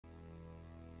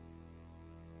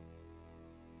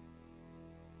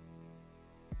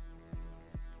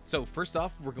So first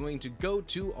off, we're going to go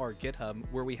to our GitHub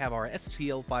where we have our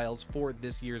STL files for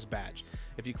this year's badge.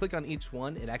 If you click on each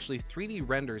one, it actually 3D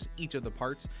renders each of the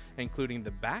parts, including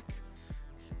the back.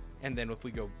 And then if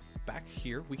we go back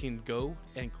here, we can go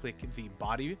and click the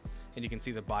body, and you can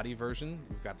see the body version.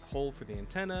 We've got a hole for the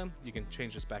antenna. You can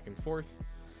change this back and forth.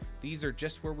 These are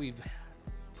just where we've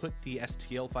put the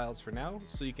STL files for now,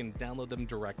 so you can download them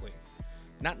directly.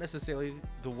 Not necessarily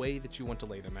the way that you want to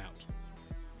lay them out.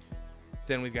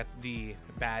 Then we've got the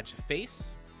badge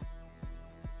face.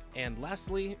 And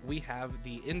lastly, we have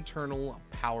the internal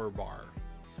power bar,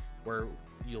 where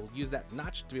you'll use that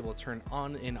notch to be able to turn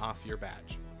on and off your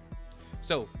badge.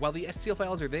 So while the STL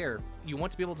files are there, you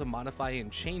want to be able to modify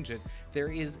and change it.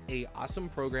 There is an awesome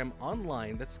program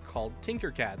online that's called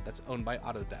Tinkercad that's owned by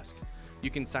Autodesk.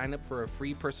 You can sign up for a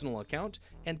free personal account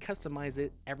and customize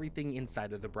it everything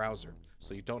inside of the browser.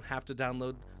 So you don't have to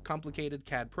download complicated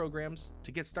CAD programs.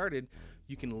 To get started,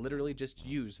 you can literally just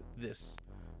use this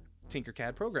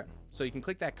Tinkercad program. So you can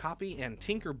click that copy and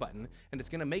tinker button, and it's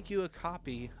going to make you a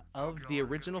copy of the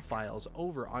original files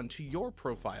over onto your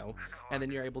profile, and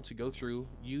then you're able to go through,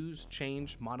 use,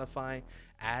 change, modify,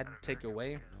 add, take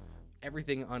away,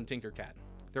 everything on Tinkercad.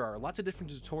 There are lots of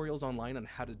different tutorials online on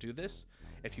how to do this.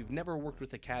 If you've never worked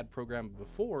with a CAD program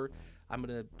before, I'm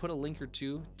going to put a link or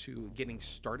two to getting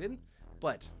started,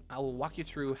 but I will walk you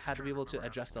through how to be able to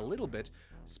adjust a little bit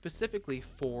specifically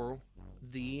for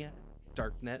the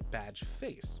Darknet Badge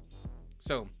Face.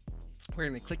 So we're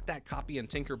going to click that copy and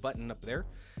tinker button up there,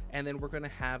 and then we're going to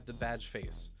have the badge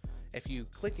face. If you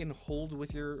click and hold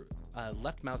with your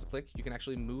left mouse click, you can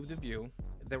actually move the view.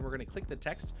 Then we're going to click the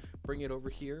text, bring it over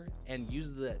here, and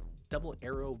use the double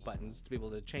arrow buttons to be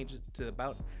able to change it to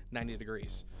about 90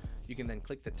 degrees. You can then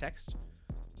click the text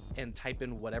and type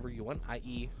in whatever you want,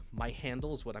 i.e. my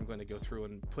handle is what I'm going to go through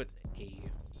and put a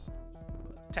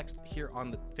text here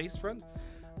on the face front.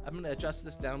 I'm going to adjust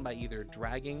this down by either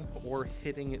dragging or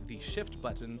hitting the shift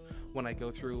button when I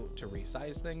go through to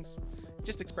resize things.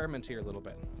 Just experiment here a little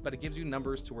bit, but it gives you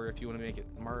numbers to where if you want to make it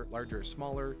larger or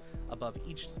smaller, above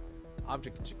each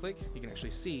object that you click, you can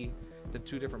actually see the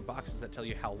two different boxes that tell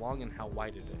you how long and how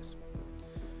wide it is.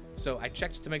 So I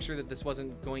checked to make sure that this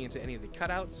wasn't going into any of the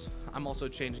cutouts. I'm also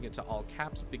changing it to all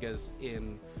caps because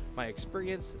in my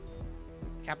experience,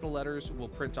 capital letters will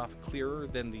print off clearer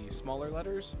than the smaller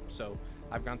letters. So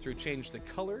I've gone through, changed the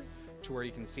color to where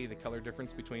you can see the color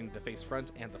difference between the face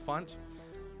front and the font.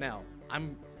 Now,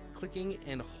 I'm clicking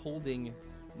and holding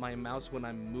my mouse when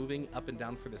I'm moving up and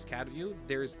down for this CAD view.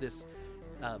 There's this,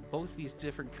 both these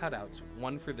different cutouts,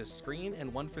 one for the screen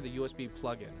and one for the USB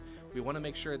plugin. We want to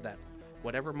make sure that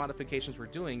whatever modifications we're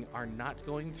doing are not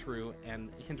going through and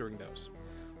hindering those.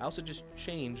 I also just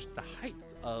changed the height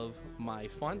of my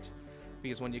font,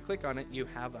 because when you click on it, you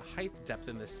have a height depth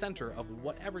in the center of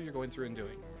whatever you're going through and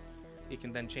doing. You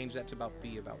can then change that to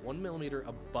be about 1 millimeter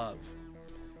above.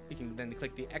 You can then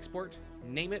click the export,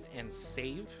 name it, and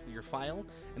save your file.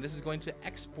 And this is going to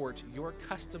export your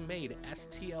custom-made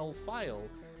STL file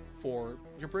for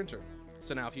your printer.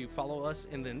 So now if you follow us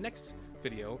in the next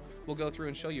video, we'll go through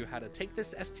and show you how to take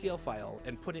this STL file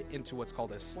and put it into what's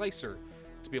called a slicer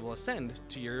to be able to send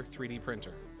to your 3D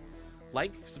printer.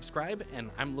 Like, subscribe,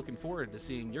 and I'm looking forward to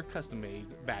seeing your custom-made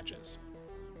badges.